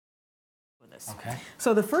is. Okay.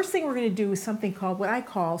 So the first thing we're going to do is something called what I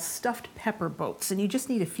call stuffed pepper boats, and you just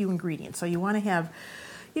need a few ingredients. So you want to have,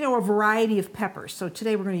 you know, a variety of peppers. So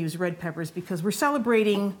today we're going to use red peppers because we're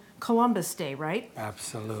celebrating Columbus Day, right?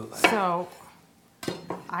 Absolutely. So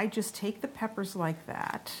I just take the peppers like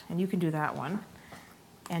that, and you can do that one,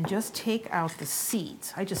 and just take out the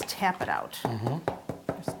seeds. I just tap it out.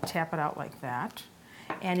 Just tap it out like that.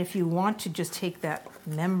 And if you want to just take that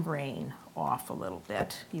membrane off a little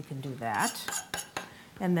bit, you can do that.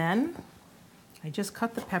 And then I just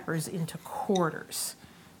cut the peppers into quarters.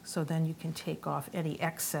 So then you can take off any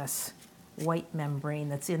excess white membrane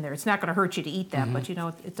that's in there. It's not going to hurt you to eat that, but you know,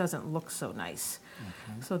 it doesn't look so nice.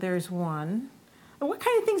 So there's one. What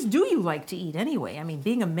kind of things do you like to eat anyway? I mean,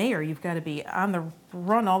 being a mayor, you've got to be on the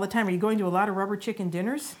run all the time. Are you going to a lot of rubber chicken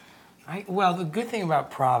dinners? Well, the good thing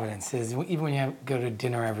about Providence is even when you go to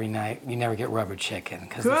dinner every night, you never get rubber chicken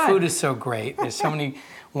because the food is so great. There's so many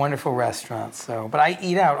wonderful restaurants. So, but I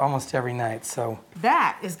eat out almost every night. So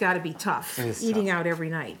that has got to be tough, eating out every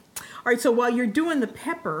night. All right, so while you're doing the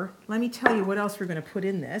pepper, let me tell you what else we're going to put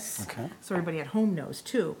in this, so everybody at home knows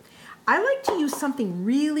too. I like to use something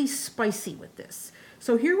really spicy with this.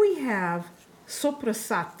 So here we have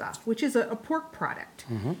sopressata, which is a pork product,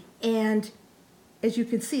 and as you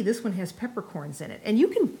can see, this one has peppercorns in it. And you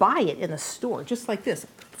can buy it in a store, just like this.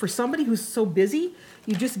 For somebody who's so busy,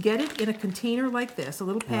 you just get it in a container like this, a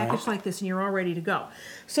little package like this, and you're all ready to go.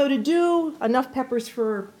 So to do enough peppers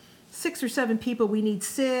for 6 or 7 people, we need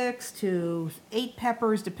 6 to 8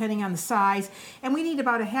 peppers, depending on the size. And we need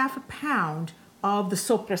about a ½ pound of the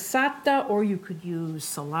sopressata, or you could use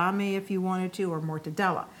salami if you wanted to, or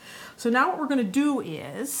mortadella. So now what we're going to do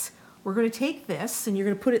is, we're going to take this and you're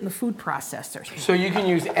going to put it in the food processor. So you can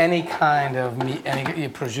use any kind of meat, any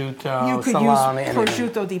prosciutto, you could salami, use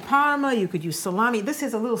prosciutto di Parma, you could use salami. This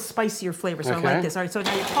has a little spicier flavor, so I like this. All right, so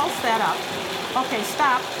now you pulse that up. Okay,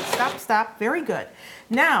 stop, stop, stop. Very good.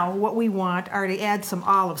 Now what we want are to add some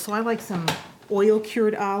olives. So I like some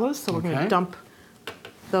oil-cured olives, so we're going to dump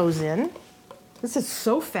those in. This is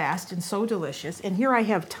so fast and so delicious. And here I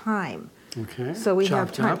have thyme. Okay. So we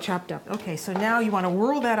have thyme chopped up. Okay, so now you want to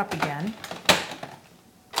whirl that up again.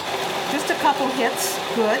 Just a couple hits,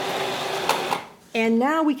 good. And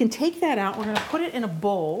now we can take that out. We're going to put it in a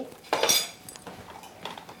bowl. Let's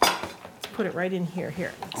put it right in here.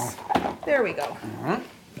 Here. There we go.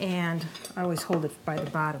 And I always hold it by the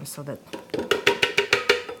bottom so that.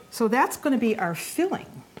 So that's going to be our filling.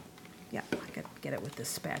 Yeah, I got to get it with this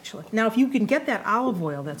spatula. Now, if you can get that olive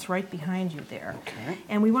oil that's right behind you there.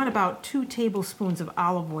 And we want about 2 tablespoons of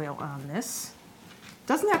olive oil on this.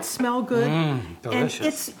 Doesn't that smell good?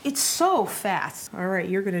 Delicious. And it's so fast. All right,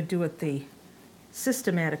 you're going to do it the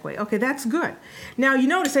systematic way. Okay, that's good. Now, you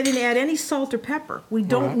notice I didn't add any salt or pepper. We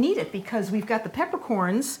don't need it because we've got the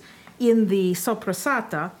peppercorns in the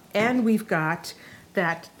sopressata and we've got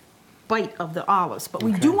that bite of the olives. But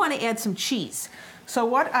we do want to add some cheese. So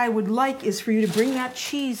what I would like is for you to bring that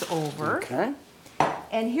cheese over.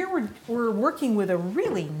 And here we're working with a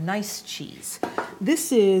really nice cheese.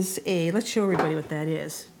 This is let's show everybody what that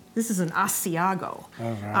is. This is an Asiago.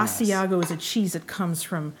 Asiago is a cheese that comes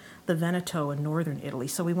from the Veneto in northern Italy.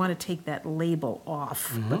 So we want to take that label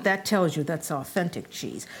off. But that tells you that's authentic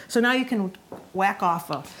cheese. So now you can whack off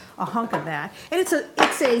a hunk of that. And it's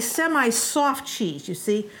a semi-soft cheese, you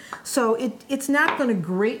see. So it's not going to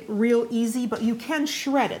grate real easy, but you can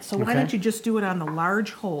shred it. So why don't you just do it on the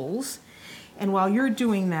large holes. And while you're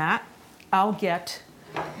doing that, I'll get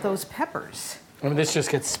those peppers. And this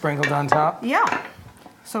just gets sprinkled on top? Yeah.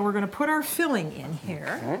 So we're going to put our filling in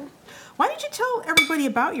here. Why don't you tell everybody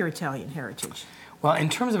about your Italian heritage? Well, in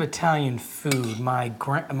terms of Italian food, my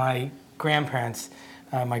grandparents,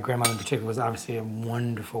 my grandmother in particular, was obviously a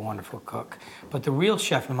wonderful, wonderful cook. But the real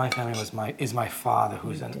chef in my family is my father,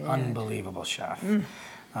 who's an unbelievable chef.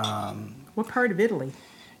 What part of Italy?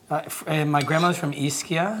 My grandmother's from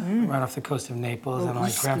Ischia, right off the coast of Naples, and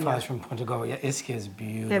my grandfather's from Pontegola. Yeah, Ischia is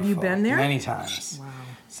beautiful. Have you been there? Many times. Wow.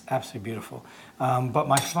 It's absolutely beautiful. But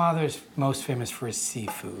my father's most famous for his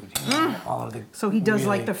seafood. You know, all of the so he does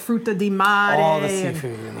like the fruta di mare. All the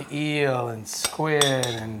seafood, and the eel, and squid,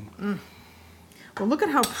 and... Well, look at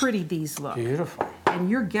how pretty these look. Beautiful. And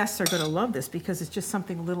your guests are going to love this because it's just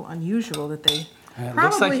something a little unusual that they... It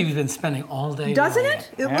looks like you've been spending all day. Doesn't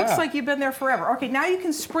it? It looks like you've been there forever. Okay, now you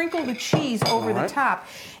can sprinkle the cheese over the top.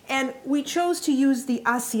 And we chose to use the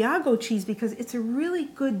Asiago cheese because it's a really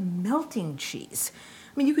good melting cheese.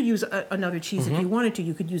 I mean, you could use another cheese if you wanted to.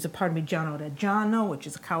 You could use a Parmigiano Reggiano, which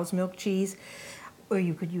is a cow's milk cheese. Or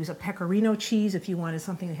you could use a Pecorino cheese if you wanted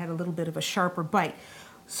something that had a little bit of a sharper bite.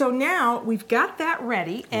 So now we've got that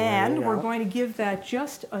ready, and we're going to give that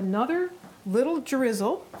just another little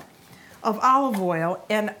drizzle of olive oil,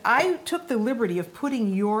 and I took the liberty of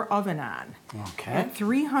putting your oven on at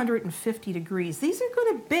 350 degrees. These are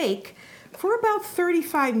going to bake for about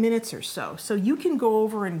 35 minutes or so. So you can go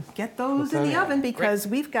over and get those in the oven because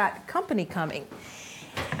we've got company coming.